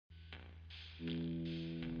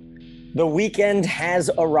The weekend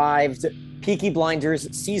has arrived. Peaky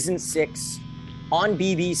Blinders Season 6 on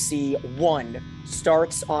BBC One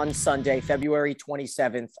starts on Sunday, February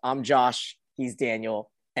 27th. I'm Josh. He's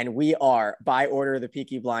Daniel. And we are by order of the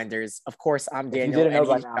Peaky Blinders. Of course, I'm Daniel and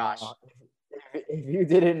he's Josh. If you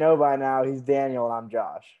didn't know by now, he's Daniel and I'm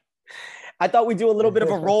Josh. I thought we'd do a little bit of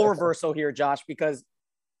a role reversal here, Josh, because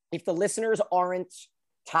if the listeners aren't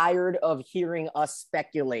tired of hearing us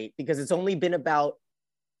speculate, because it's only been about,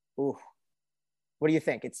 what do you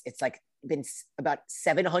think? It's like been about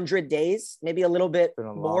 700 days, maybe a little bit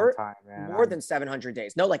more, more than 700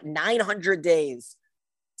 days. No, like 900 days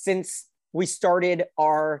since we started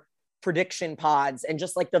our prediction pods and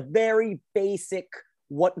just like the very basic,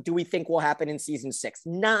 what do we think will happen in season 6?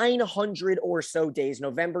 900 or so days.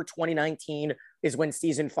 November 2019 is when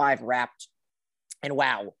season 5 wrapped. And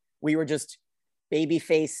wow, we were just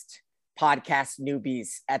baby-faced podcast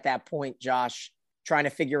newbies at that point, Josh, trying to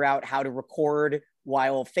figure out how to record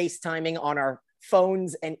while FaceTiming on our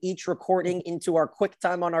phones and each recording into our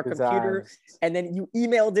QuickTime on our computer. And then you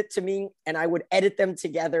emailed it to me and I would edit them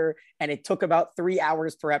together. And it took about 3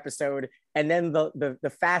 hours per episode. And then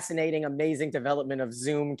the fascinating, amazing development of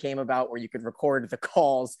Zoom came about where you could record the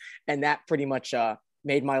calls. And that pretty much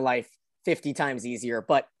made my life 50 times easier.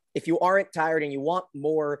 But if you aren't tired and you want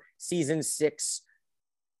more season 6,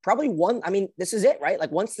 this is it, right?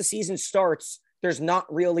 Like once the season starts, there's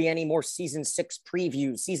not really any more season 6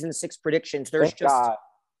 previews, season 6 predictions. There's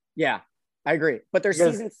yeah, I agree. But there's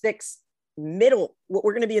season 6 middle.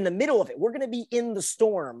 We're going to be in the middle of it. We're going to be in the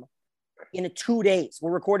storm in 2 days. We're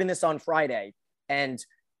recording this on Friday. And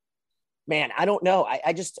man, I don't know.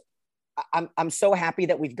 I'm so happy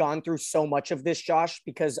that we've gone through so much of this, Josh,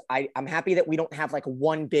 because I'm happy that we don't have like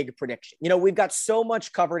one big prediction. You know, we've got so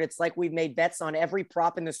much covered. It's like we've made bets on every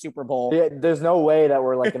prop in the Super Bowl. Yeah, there's no way that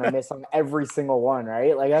we're like going to miss on every single one,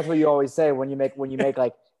 right? Like that's what you always say when you make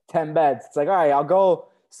like 10 bets. It's like, all right, I'll go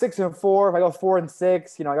 6-4. If I go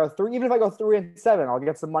 4-6, I go 3. Even if I go 3-7, I'll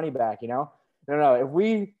get some money back. No.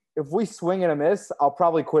 If we swing and a miss, I'll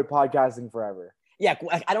probably quit podcasting forever. Yeah,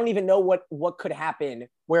 I don't even know what could happen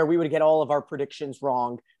where we would get all of our predictions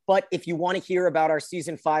wrong. But if you want to hear about our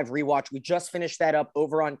season 5 rewatch, we just finished that up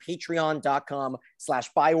over on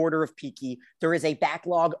patreon.com/byorderofpeaky. There is a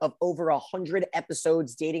backlog of over 100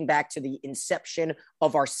 episodes dating back to the inception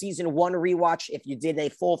of our season 1 rewatch. If you did a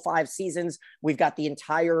full 5 seasons, we've got the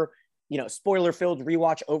entire, spoiler-filled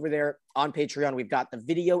rewatch over there on Patreon. We've got the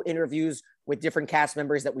video interviews with different cast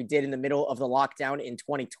members that we did in the middle of the lockdown in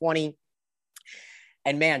 2020.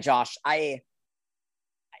 And man, Josh, it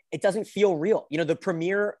doesn't feel real. The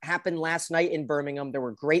premiere happened last night in Birmingham. There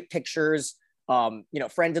were great pictures. Friend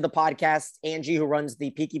of the podcast, Angie, who runs the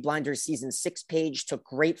Peaky Blinders season 6 page, took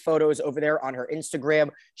great photos over there on her Instagram.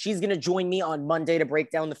 She's going to join me on Monday to break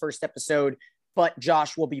down the first episode. But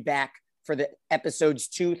Josh will be back for the episodes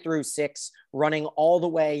 2 through 6, running all the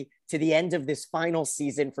way to the end of this final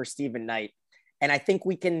season for Stephen Knight. And I think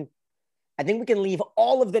we can leave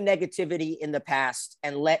all of the negativity in the past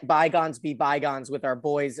and let bygones be bygones with our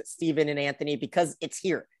boys, Stephen and Anthony, because it's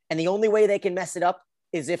here. And the only way they can mess it up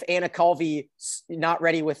is if Anna Calvi not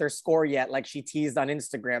ready with her score yet, like she teased on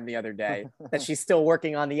Instagram the other day, that she's still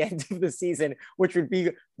working on the end of the season, which would be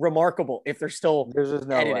remarkable if they're still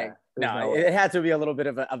editing. No, it had to be a little bit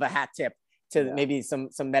of a hat tip to maybe some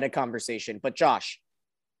meta conversation. But Josh,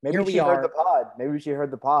 maybe she heard the pod. Maybe she heard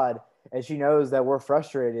the pod and she knows that we're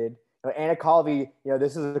frustrated. Anna Calvi,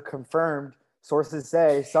 this is a confirmed. Sources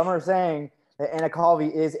say, some are saying that Anna Calvi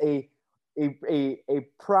is a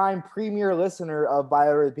prime premier listener of By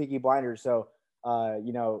Order of the Peaky Blinders. So,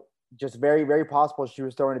 just very, very possible she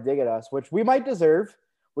was throwing a dig at us, which we might deserve.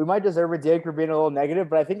 We might deserve a dig for being a little negative,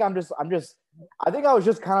 but I think I was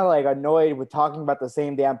just kind of like annoyed with talking about the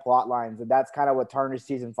same damn plot lines, and that's kind of what tarnished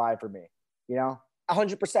season 5 for me.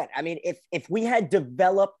 100%. I mean, if we had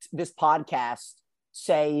developed this podcast,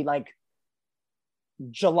 say like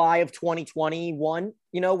July of 2021,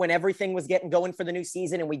 when everything was getting going for the new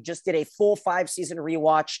season and we just did a full 5-season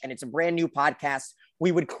rewatch and it's a brand new podcast,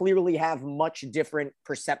 we would clearly have much different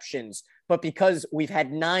perceptions. But because we've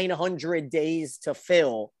had 900 days to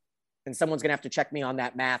fill, and someone's going to have to check me on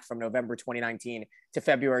that math from November 2019 to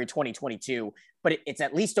February 2022, but it's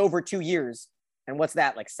at least over 2 years. And what's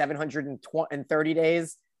that, like 730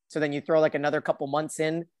 days? So then you throw like another couple months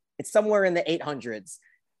in, it's somewhere in the 800s.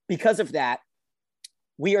 Because of that,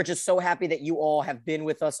 we are just so happy that you all have been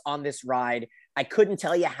with us on this ride. I couldn't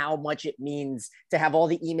tell you how much it means to have all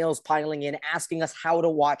the emails piling in, asking us how to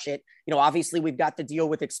watch it. Obviously we've got the deal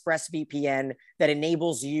with ExpressVPN that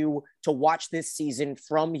enables you to watch this season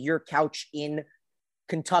from your couch in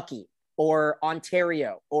Kentucky, or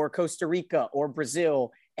Ontario or Costa Rica or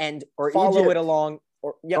Brazil and or follow Egypt. it along.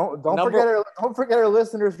 Or don't forget our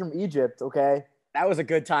listeners from Egypt. Okay, that was a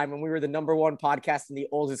good time when we were the #1 podcast in the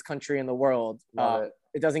oldest country in the world.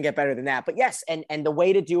 It doesn't get better than that. But yes, and the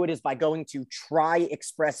way to do it is by going to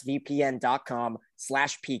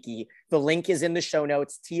tryexpressvpn.com/peaky. The link is in the show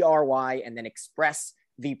notes, TRY, and then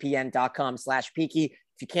expressvpn.com/peaky.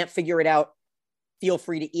 If you can't figure it out, feel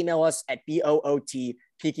free to email us at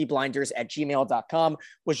bootpeakyblinders@gmail.com.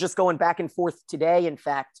 Was just going back and forth today, in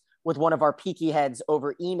fact, with one of our Peaky heads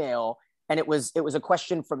over email. And it was a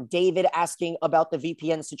question from David asking about the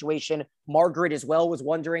VPN situation. Margaret as well was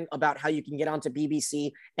wondering about how you can get onto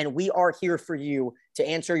BBC. And we are here for you to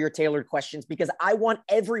answer your tailored questions, because I want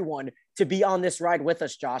everyone to be on this ride with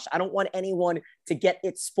us, Josh. I don't want anyone to get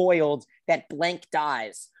it spoiled that blank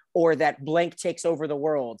dies or that blank takes over the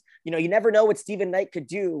world. You know, you never know what Stephen Knight could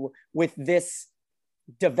do with this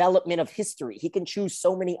development of history. He can choose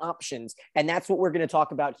so many options. And that's what we're going to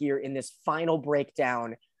talk about here in this final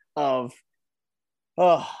breakdown of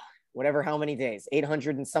whatever, how many days,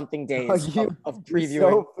 800 and something days of previewing.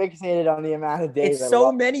 You're so fixated on the amount of days. It's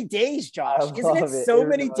so many days, Josh. Isn't it so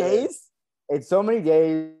many days? It's so many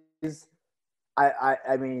days.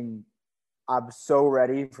 I mean, I'm so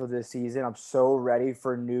ready for this season. I'm so ready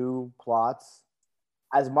for new plots.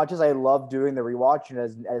 As much as I love doing the rewatch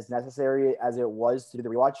and as necessary as it was to do the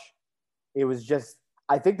rewatch, it was just,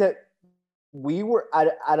 I think that we were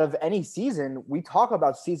out of any season, we talk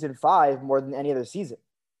about season 5 more than any other season,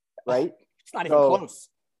 right? It's not even close.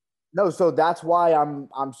 No, so that's why I'm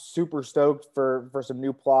super stoked for some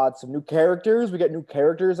new plots, some new characters. We got new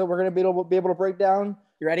characters that we're gonna be able to break down.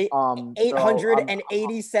 You ready?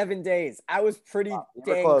 887 days. I was pretty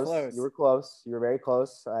dang close. You were close. You were very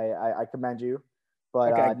close. I commend you.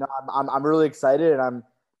 But okay. No, I'm really excited, and I'm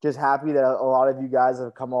just happy that a lot of you guys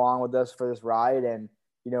have come along with us for this ride, and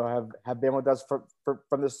you know have been with us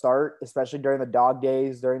from the start, especially during the dog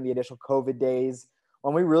days, during the initial COVID days,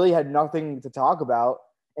 when we really had nothing to talk about.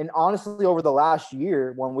 And honestly, over the last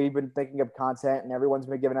year, when we've been thinking of content and everyone's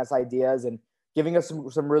been giving us ideas and giving us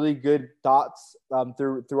some really good thoughts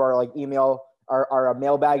through our like email, our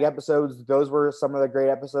mailbag episodes, those were some of the great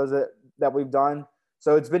episodes that we've done.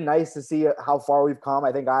 So it's been nice to see how far we've come.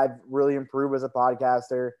 I think I've really improved as a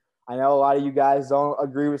podcaster. I know a lot of you guys don't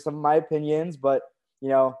agree with some of my opinions, but you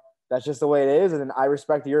know, that's just the way it is. And I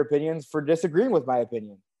respect your opinions for disagreeing with my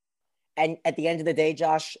opinion. And at the end of the day,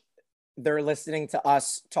 Josh, they're listening to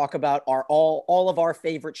us talk about all of our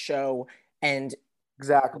favorite show. And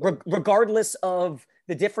exactly, regardless of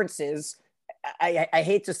the differences, I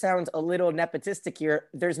hate to sound a little nepotistic here,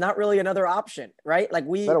 there's not really another option, right? Like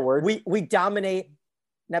we dominate.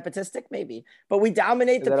 Nepotistic, maybe, but we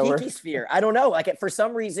dominate the Peaky sphere. I don't know. Like for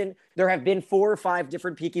some reason, there have been 4 or 5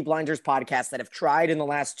 different Peaky Blinders podcasts that have tried in the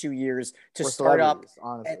last 2 years to start up,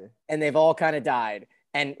 and they've all kind of died.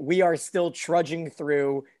 And we are still trudging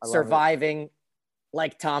through, surviving,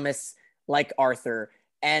 like Thomas, like Arthur.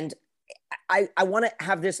 And I want to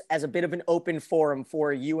have this as a bit of an open forum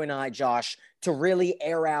for you and I, Josh, to really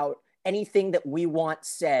air out anything that we want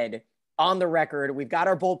said on the record. We've got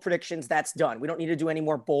our bold predictions. That's done. We don't need to do any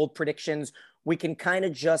more bold predictions. We can kind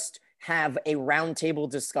of just have a roundtable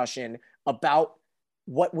discussion about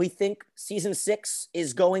what we think season 6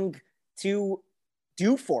 is going to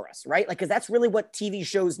do for us, right? Like, because that's really what TV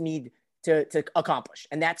shows need to accomplish.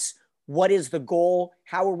 And that's what is the goal.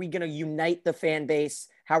 How are we going to unite the fan base?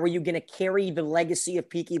 How are you going to carry the legacy of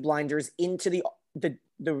Peaky Blinders into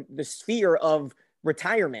the sphere of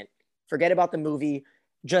retirement? Forget about the movie.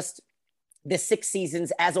 Just the 6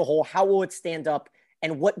 seasons as a whole. How will it stand up?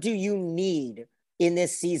 And what do you need in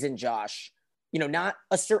this season, Josh? You know, not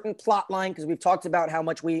a certain plot line, because we've talked about how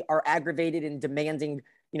much we are aggravated and demanding,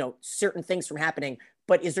 you know, certain things from happening.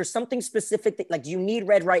 But is there something specific that, like, do you need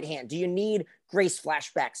Red Right Hand? Do you need Grace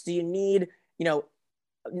flashbacks? Do you need, you know,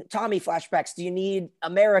 Tommy flashbacks? Do you need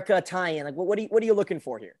America tie-in? Like, what are you looking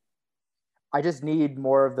for here? I just need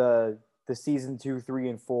more of the season 2, 3,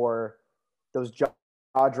 and 4, those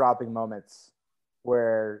jaw-dropping moments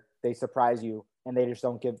where they surprise you and they just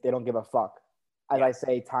don't give a fuck. As I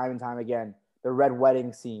say time and time again, the red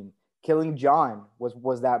wedding scene, killing John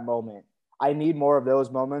was that moment. I need more of those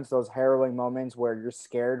moments, those harrowing moments where you're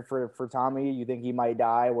scared for Tommy, you think he might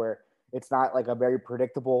die, where it's not like a very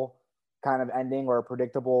predictable kind of ending or a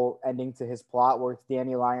predictable ending to his plot where it's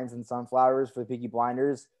dandelions and sunflowers for the Peaky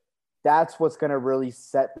Blinders. That's what's going to really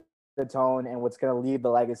set the tone and what's going to leave the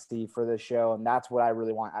legacy for the show. And that's what I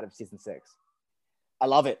really want out of season 6. I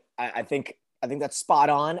love it. I think that's spot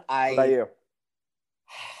on. What about you?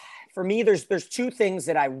 For me, there's 2 things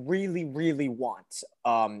that I really, really want.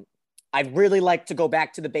 I'd really like to go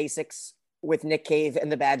back to the basics with Nick Cave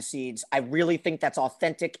and the Bad Seeds. I really think that's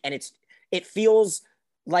authentic, and it feels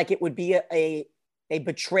like it would be a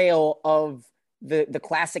betrayal of the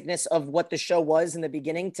classicness of what the show was in the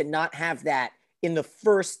beginning to not have that in the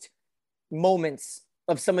first moments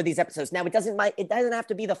of some of these episodes. Now, it doesn't have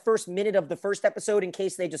to be the first minute of the first episode in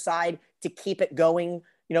case they decide to keep it going,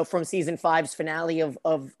 from season 5's finale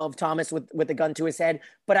of Thomas with a gun to his head.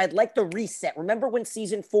 But I'd like the reset. Remember when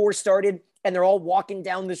season 4 started and they're all walking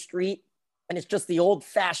down the street and it's just the old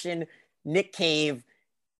fashioned Nick Cave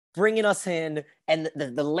bringing us in, and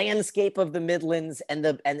the landscape of the Midlands, and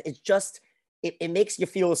it's just, it makes you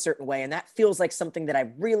feel a certain way. And that feels like something that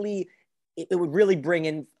it would really bring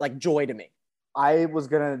in like joy to me. I was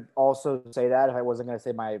gonna also say that if I wasn't gonna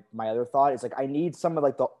say my other thought. It's like I need some of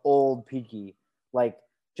like the old Peaky, like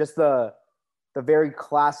just the very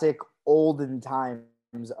classic olden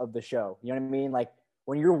times of the show. You know what I mean? Like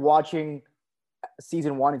when you're watching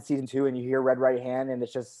season 1 and season 2 and you hear Red Right Hand and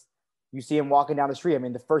it's just, you see him walking down the street. I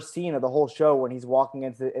mean, the first scene of the whole show when he's walking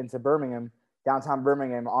into Birmingham, downtown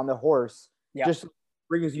Birmingham on the horse, just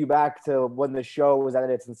brings you back to when the show was at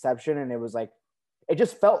its inception. And it was like, it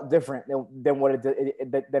just felt different than what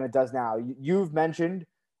it does now. You've mentioned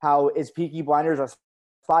how is Peaky Blinders a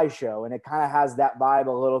spy show, and it kind of has that vibe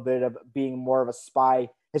a little bit of being more of a spy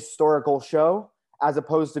historical show as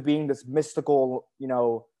opposed to being this mystical,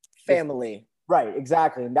 family. Right,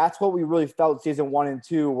 exactly. And that's what we really felt season 1 and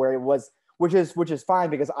 2, where it was, which is fine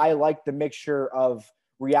because I like the mixture of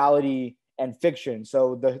reality and fiction.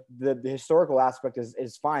 So the historical aspect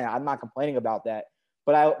is fine. I'm not complaining about that.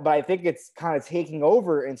 But I think it's kind of taking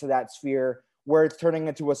over into that sphere where it's turning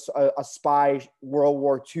into a spy World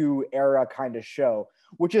War II era kind of show,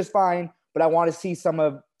 which is fine. But I want to see some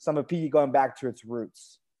of Peaky going back to its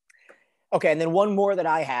roots. Okay, and then one more that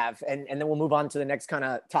I have, and then we'll move on to the next kind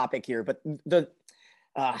of topic here. But the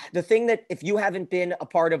thing that, if you haven't been a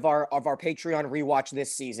part of our Patreon rewatch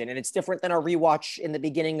this season, and it's different than our rewatch in the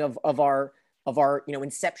beginning of our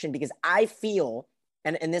inception, because I feel,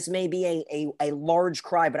 and this may be a large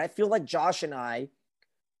cry, but I feel like Josh and I,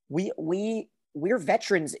 we're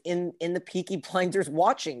veterans in the Peaky Blinders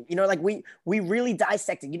watching. Like we really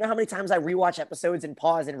dissected. You know how many times I rewatch episodes and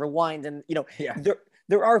pause and rewind, and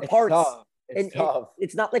there are parts. It's tough.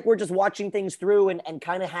 It's not like we're just watching things through and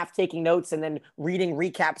kind of half taking notes and then reading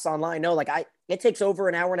recaps online. No, it takes over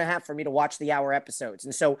an hour and a half for me to watch the hour episodes.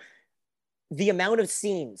 And so the amount of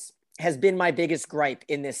scenes has been my biggest gripe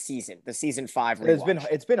in this season, the season 5 rewatch.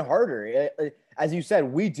 It's been harder. As you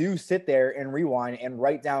said, we do sit there and rewind and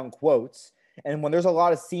write down quotes. And when there's a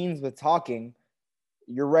lot of scenes with talking,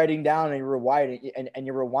 you're writing down and you're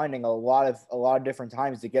rewinding a lot of different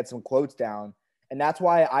times to get some quotes down. And that's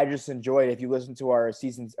why I just enjoyed, if you listen to our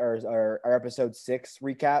seasons or our episode 6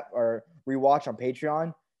 recap or rewatch on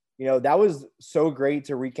Patreon, that was so great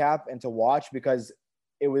to recap and to watch because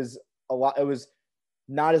it was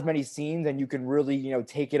not as many scenes and you can really,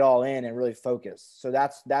 take it all in and really focus. So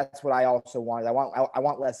that's what I also wanted. I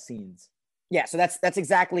want less scenes. Yeah. So that's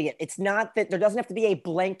exactly it. It's not that there doesn't have to be a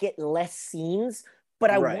blanket less scenes, but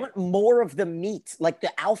I want more of the meat. Like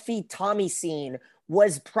the Alfie Tommy scene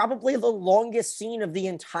was probably the longest scene of the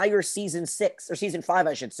entire season 6 or season 5,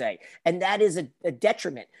 I should say. And that is a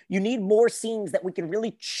detriment. You need more scenes that we can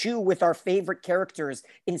really chew with our favorite characters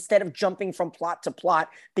instead of jumping from plot to plot,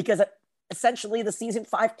 because essentially the season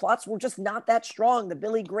 5 plots were just not that strong. The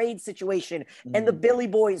Billy Grade situation and the Billy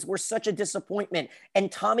Boys were such a disappointment. And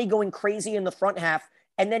Tommy going crazy in the front half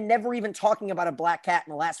and then never even talking about a black cat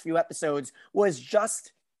in the last few episodes was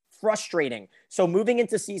just frustrating. So moving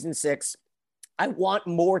into season 6, I want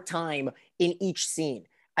more time in each scene.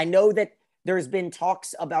 I know that there's been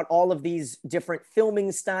talks about all of these different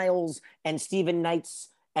filming styles and Stephen Knight's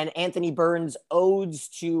and Anthony Burns' odes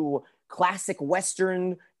to classic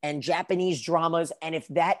Western and Japanese dramas. And if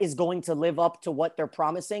that is going to live up to what they're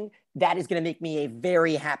promising, that is going to make me a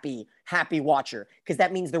very happy watcher, because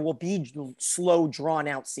that means there will be slow, drawn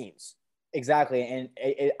out scenes. Exactly. And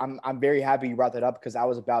I'm very happy you brought that up, because I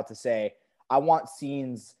was about to say, I want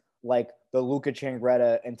scenes like the Luca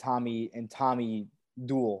Changretta and Tommy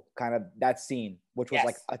duel, kind of that scene, which was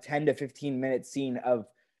like a 10 to 15 minute scene of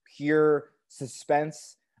pure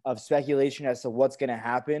suspense, of speculation as to what's going to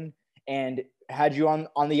happen, and had you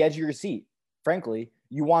on the edge of your seat. Frankly,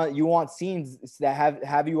 you want scenes that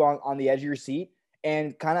have you on the edge of your seat,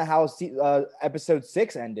 and kind of how episode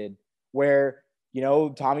 6 ended, where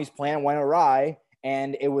Tommy's plan went awry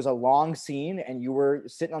and it was a long scene and you were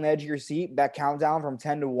sitting on the edge of your seat. That countdown from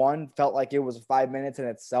 10 to 1 felt like it was 5 minutes in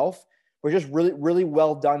itself. But just really, really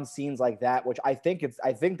well done scenes like that, which I think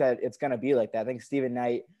that it's going to be like that. I think Stephen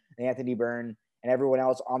Knight and Anthony Byrne and everyone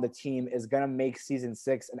else on the team is going to make season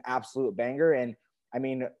 6 an absolute banger. And I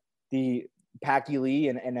mean, the Packy Lee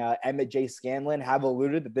and Emmett J. Scanlon have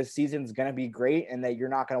alluded that this season is going to be great and that you're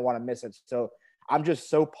not going to want to miss it. So I'm just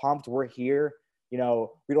so pumped we're here. We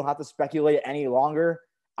don't have to speculate any longer.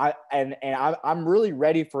 I'm really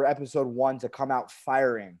ready for episode 1 to come out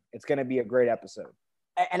firing. It's going to be a great episode.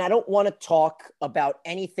 And I don't want to talk about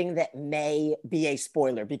anything that may be a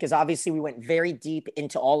spoiler, because obviously we went very deep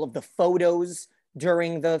into all of the photos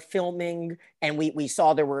during the filming, and we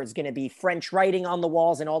saw there was going to be French writing on the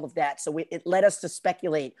walls and all of that. So it led us to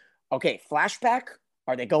speculate, okay, flashback,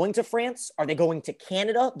 are they going to France? Are they going to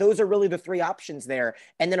Canada? Those are really the 3 options there.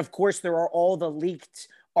 And then, of course, there are all the leaked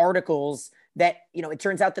articles that, it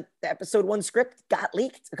turns out that the episode 1 script got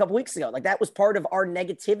leaked a couple weeks ago. Like, that was part of our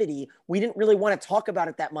negativity. We didn't really want to talk about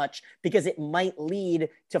it that much because it might lead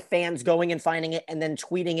to fans going and finding it and then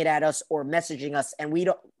tweeting it at us or messaging us. And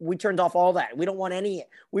we turned off all that. We don't want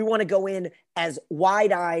we want to go in as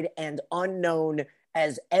wide-eyed and unknown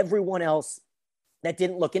as everyone else that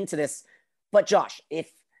didn't look into this. But Josh,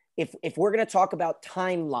 if we're going to talk about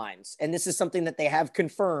timelines, and this is something that they have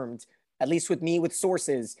confirmed, at least with me, with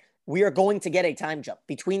sources, we are going to get a time jump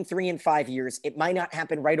between 3 and 5 years. It might not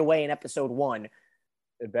happen right away in episode 1.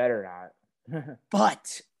 It better not.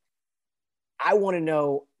 But I want to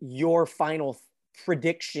know your final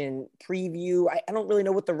prediction, preview. I don't really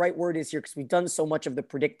know what the right word is here because we've done so much of the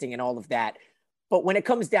predicting and all of that. But when it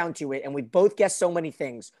comes down to it, and we both guessed so many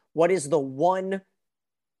things, what is the one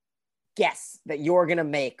guess that you're going to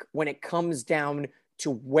make when it comes down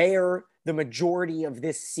to where the majority of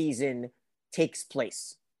this season takes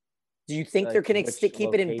place? Do you think they're going to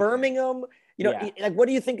keep it in Birmingham? Like, what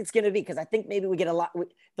do you think it's going to be? Because I think maybe we get a lot.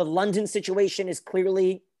 The London situation is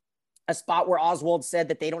clearly a spot where Oswald said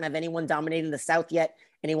that they don't have anyone dominating the South yet,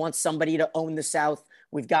 and he wants somebody to own the South.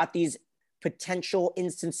 We've got these potential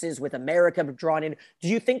instances with America drawn in. Do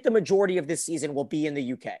you think the majority of this season will be in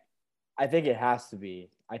the UK? I think it has to be.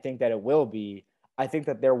 I think that it will be. I think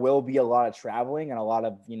that there will be a lot of traveling and a lot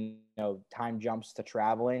of, time jumps to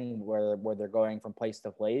traveling where they're going from place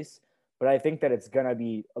to place. But I think that it's going to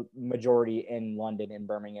be a majority in London and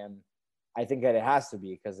Birmingham. I think that it has to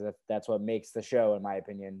be because that's what makes the show, in my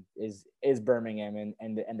opinion, is Birmingham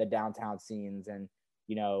and the downtown scenes and,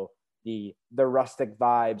 the rustic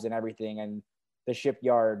vibes and everything and the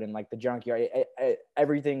shipyard and like the junkyard.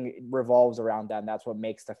 Everything revolves around that. And that's what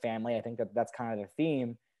makes the family. I think that's kind of the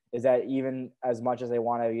theme, is that even as much as they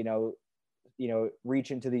want to,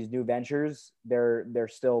 reach into these new ventures, they're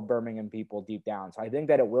still Birmingham people deep down. So I think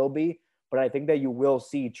that it will be, but I think that you will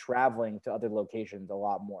see traveling to other locations a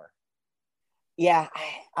lot more. Yeah,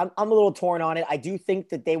 I'm a little torn on it. I do think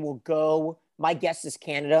that they will go. My guess is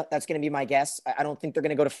Canada. That's going to be my guess. I don't think they're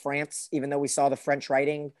going to go to France, even though we saw the French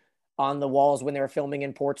writing on the walls when they were filming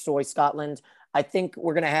in Portsoy, Scotland. I think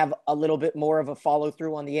we're going to have a little bit more of a follow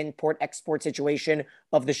through on the import-export situation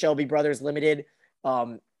of the Shelby Brothers Limited.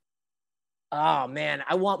 Oh, man,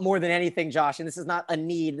 I want more than anything, Josh, and this is not a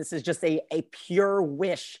need. This is just a pure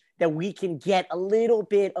wish that we can get a little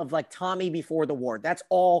bit of like Tommy before the war. That's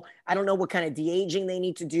all. I don't know what kind of de-aging they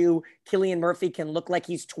need to do. Cillian Murphy can look like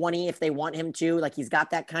he's 20 if they want him to. Like, he's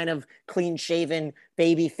got that kind of clean-shaven,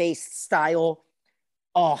 baby-faced style.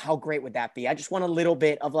 Oh, how great would that be? I just want a little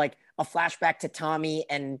bit of like a flashback to Tommy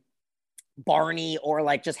and Barney, or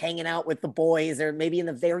like just hanging out with the boys, or maybe in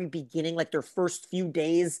the very beginning, like their first few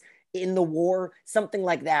days in the war. Something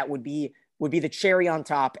like that would be the cherry on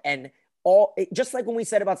top. And just like when we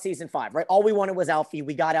said about season 5, right? All we wanted was Alfie.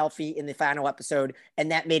 We got Alfie in the final episode,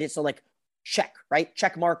 and that made it so like check, right?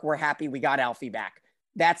 Check mark. We're happy. We got Alfie back.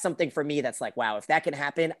 That's something for me that's like, wow, if that can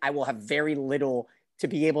happen, I will have very little to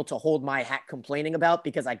be able to hold my hat complaining about,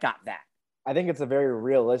 because I got that. I think it's a very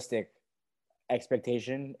realistic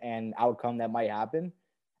expectation and outcome that might happen.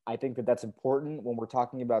 I think that that's important when we're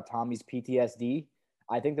talking about Tommy's PTSD.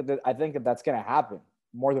 I think that that's going to happen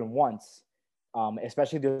more than once.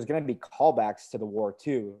 Especially there's going to be callbacks to the war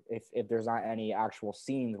too, if there's not any actual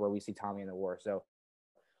scenes where we see Tommy in the war. So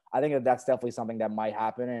I think that that's definitely something that might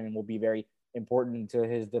happen and will be very important to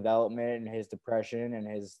his development and his depression and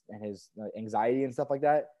his anxiety and stuff like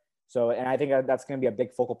that. So, and I think that's going to be a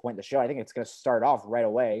big focal point of the show. I think it's going to start off right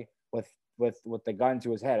away with the gun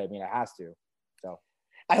to his head. I mean, it has to. So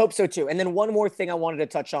I hope so too. And then one more thing I wanted to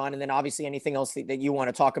touch on, and then obviously anything else that you want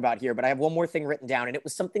to talk about here, but I have one more thing written down, and it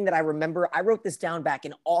was something that I remember. I wrote this down back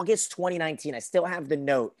in August 2019. I still have the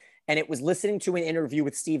note, and it was listening to an interview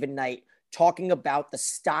with Stephen Knight talking about the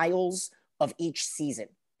styles of each season.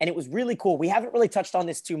 And it was really cool. We haven't really touched on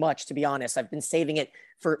this too much, to be honest. I've been saving it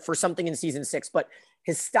for something in season 6, but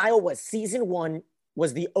his style was season 1,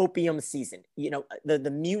 was the opium season.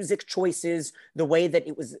 The music choices, the way that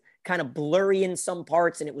it was kind of blurry in some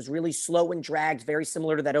parts and it was really slow and dragged, very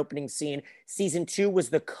similar to that opening scene. Season 2 was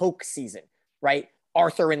the Coke season, right?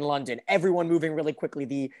 Arthur in London, everyone moving really quickly.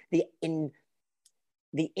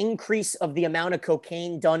 The increase of the amount of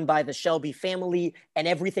cocaine done by the Shelby family and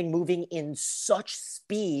everything moving in such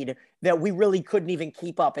speed that we really couldn't even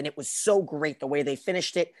keep up. And it was so great the way they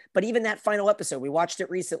finished it. But even that final episode, we watched it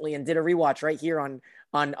recently and did a rewatch right here on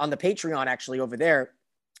the Patreon, actually, over there,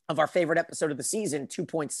 of our favorite episode of the season,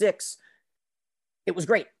 2.6. It was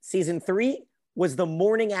great. Season 3 was the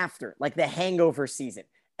morning after, like the hangover season.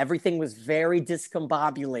 Everything was very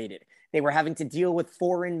discombobulated. They were having to deal with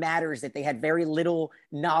foreign matters that they had very little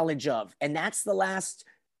knowledge of. And that's the last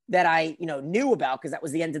that I, knew about, because that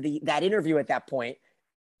was the end of that interview at that point.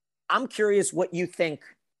 I'm curious what you think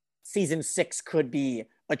season 6 could be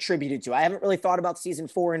attributed to. I haven't really thought about season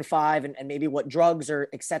 4 and 5 and maybe what drugs or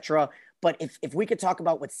etc. But if we could talk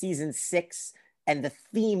about what season 6 and the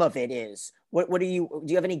theme of it is, what do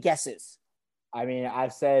you have any guesses? I mean,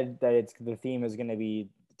 I've said that the theme is going to be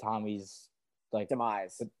Tommy's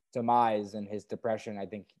demise and his depression. I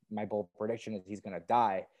think my bold prediction is he's going to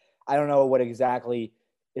die. I don't know what exactly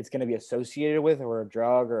it's going to be associated with, or a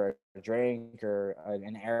drug or a drink or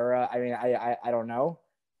an era. I mean, I don't know.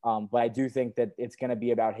 But I do think that it's going to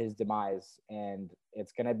be about his demise, and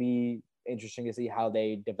it's going to be interesting to see how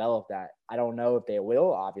they develop that. I don't know if they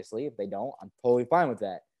will, obviously. If they don't, I'm totally fine with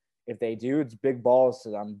that. If they do, it's big balls to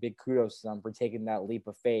them, big kudos to them for taking that leap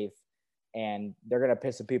of faith, and they're going to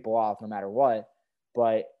piss some people off no matter what.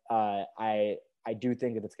 But I do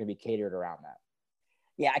think that it's going to be catered around that.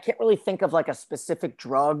 Yeah, I can't really think of like a specific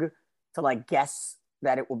drug to like guess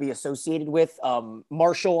that it will be associated with.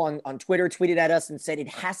 Marshall on Twitter tweeted at us and said it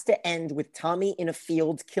has to end with Tommy in a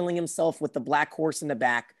field killing himself with the black horse in the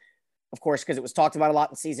back. Of course, because it was talked about a lot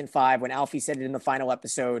in season 5 when Alfie said it in the final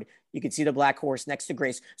episode. You could see the black horse next to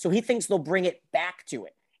Grace. So he thinks they'll bring it back to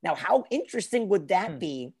it. Now, how interesting would that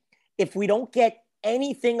be if we don't get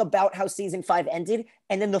anything about how season 5 ended,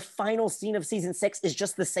 and then the final scene of season 6 is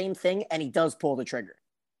just the same thing and he does pull the trigger?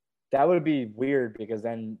 That would be weird, because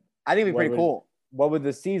then I think it'd be pretty cool. What would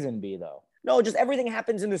the season be, though? No, just everything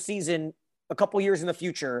happens in the season a couple years in the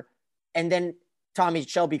future, and then Tommy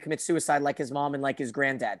Shelby commits suicide like his mom and like his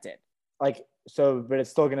granddad did. Like, so, but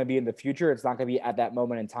it's still going to be in the future. It's not going to be at that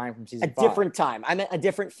moment in time from season 5. A different time. I meant a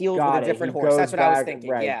different field with a different horse. That's what I was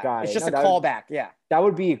thinking. Right, yeah, it's just a callback. Yeah, that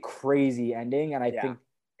would be a crazy ending, and I think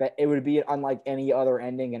that it would be unlike any other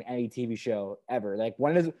ending in any TV show ever. Like,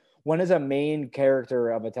 when is a main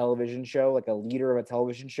character of a television show, like a leader of a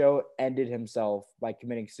television show, ended himself by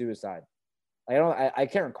committing suicide? I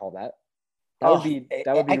can't recall that. That would be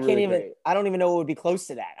really great. I don't even know what would be close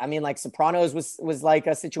to that. I mean, like Sopranos was like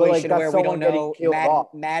a situation where we don't know.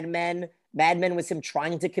 Mad Men was him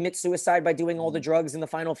trying to commit suicide by doing all the drugs in the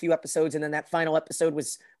final few episodes, and then that final episode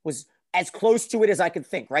was as close to it as I could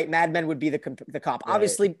think. Right, Mad Men would be the cop. Right.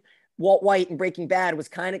 Obviously, Walt White in Breaking Bad was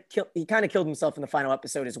kind of killed himself in the final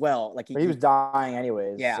episode as well. Like he was dying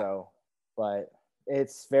anyways. Yeah. So, but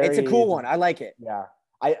it's a cool one. I like it. Yeah.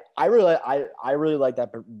 I really like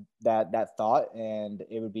that thought, and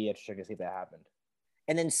it would be interesting to see if that happened.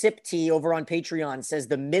 And then Sip T over on Patreon says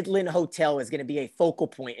the Midland Hotel is going to be a focal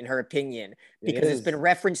point in her opinion because it's been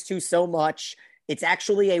referenced to so much. It's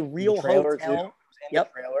actually a real hotel.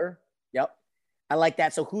 Yep. Trailer. Yep. I like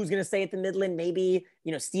that. So who's going to stay at the Midland? Maybe,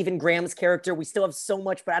 Stephen Graham's character. We still have so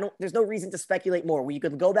much, but there's no reason to speculate more. You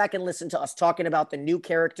could go back and listen to us talking about the new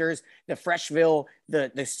characters, the Freshville,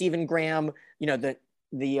 the Stephen Graham,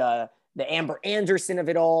 the Amber Anderson of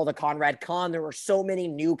it all, the Conrad Kahn. There were so many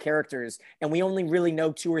new characters, and we only really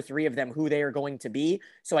know 2 or 3 of them, who they are going to be.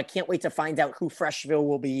 So I can't wait to find out who Freshville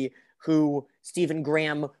will be, who Stephen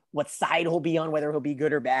Graham, what side he'll be on, whether he'll be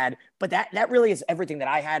good or bad. But that really is everything that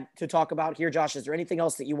I had to talk about here. Josh, is there anything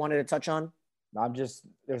else that you wanted to touch on? There's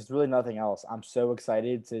really nothing else. I'm so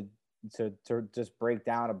excited to just break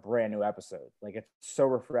down a brand new episode. Like, it's so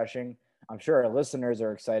refreshing. I'm sure our listeners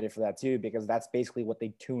are excited for that too, because that's basically what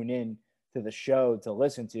they tune in to the show to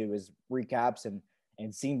listen to, is recaps and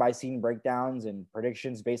scene by scene breakdowns and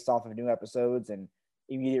predictions based off of new episodes and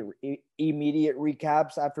immediate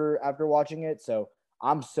recaps after watching it. So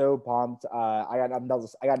I'm so pumped. I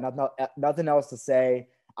got nothing else to say.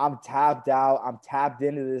 I'm tapped out. I'm tapped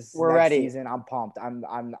into this We're ready. Season. I'm pumped.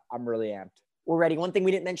 I'm really amped. We're ready. One thing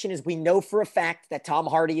we didn't mention is we know for a fact that Tom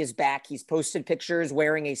Hardy is back. He's posted pictures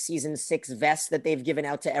wearing a season 6 vest that they've given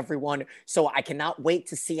out to everyone. So I cannot wait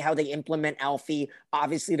to see how they implement Alfie.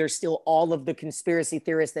 Obviously, there's still all of the conspiracy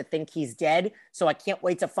theorists that think he's dead. So I can't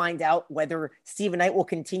wait to find out whether Stephen Knight will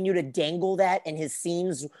continue to dangle that and his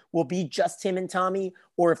scenes will be just him and Tommy,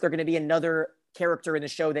 or if they're going to be another character in the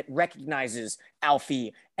show that recognizes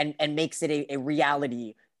Alfie and makes it a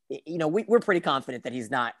reality. You know, we're pretty confident that it's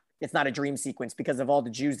not a dream sequence because of all the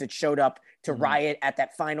Jews that showed up to riot at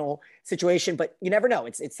that final situation, but you never know.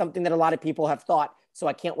 It's something that a lot of people have thought. So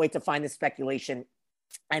I can't wait to find the speculation.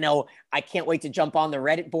 I know I can't wait to jump on the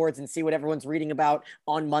Reddit boards and see what everyone's reading about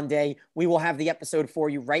on Monday. We will have the episode for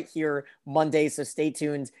you right here Monday, so stay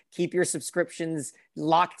tuned. Keep your subscriptions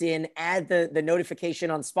locked in. Add the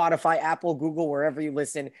notification on Spotify, Apple, Google, wherever you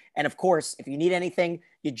listen. And of course, if you need anything,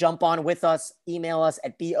 you jump on with us. Email us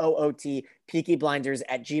at boot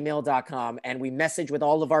peakyblinders@gmail.com. And we message with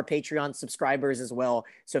all of our Patreon subscribers as well.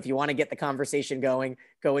 So if you want to get the conversation going,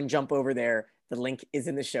 go and jump over there. The link is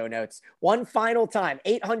in the show notes. One final time,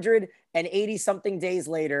 880 something days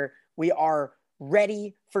later, we are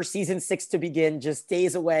ready for season 6 to begin, just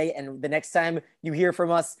days away. And the next time you hear from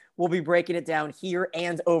us, we'll be breaking it down here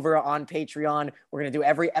and over on Patreon. We're going to do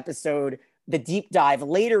every episode, the deep dive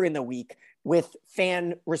later in the week with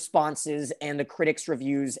fan responses and the critics'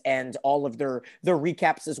 reviews and all of their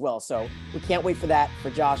recaps as well. So we can't wait for that.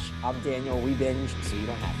 For Josh, I'm Daniel. We binge so you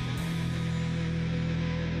don't have to.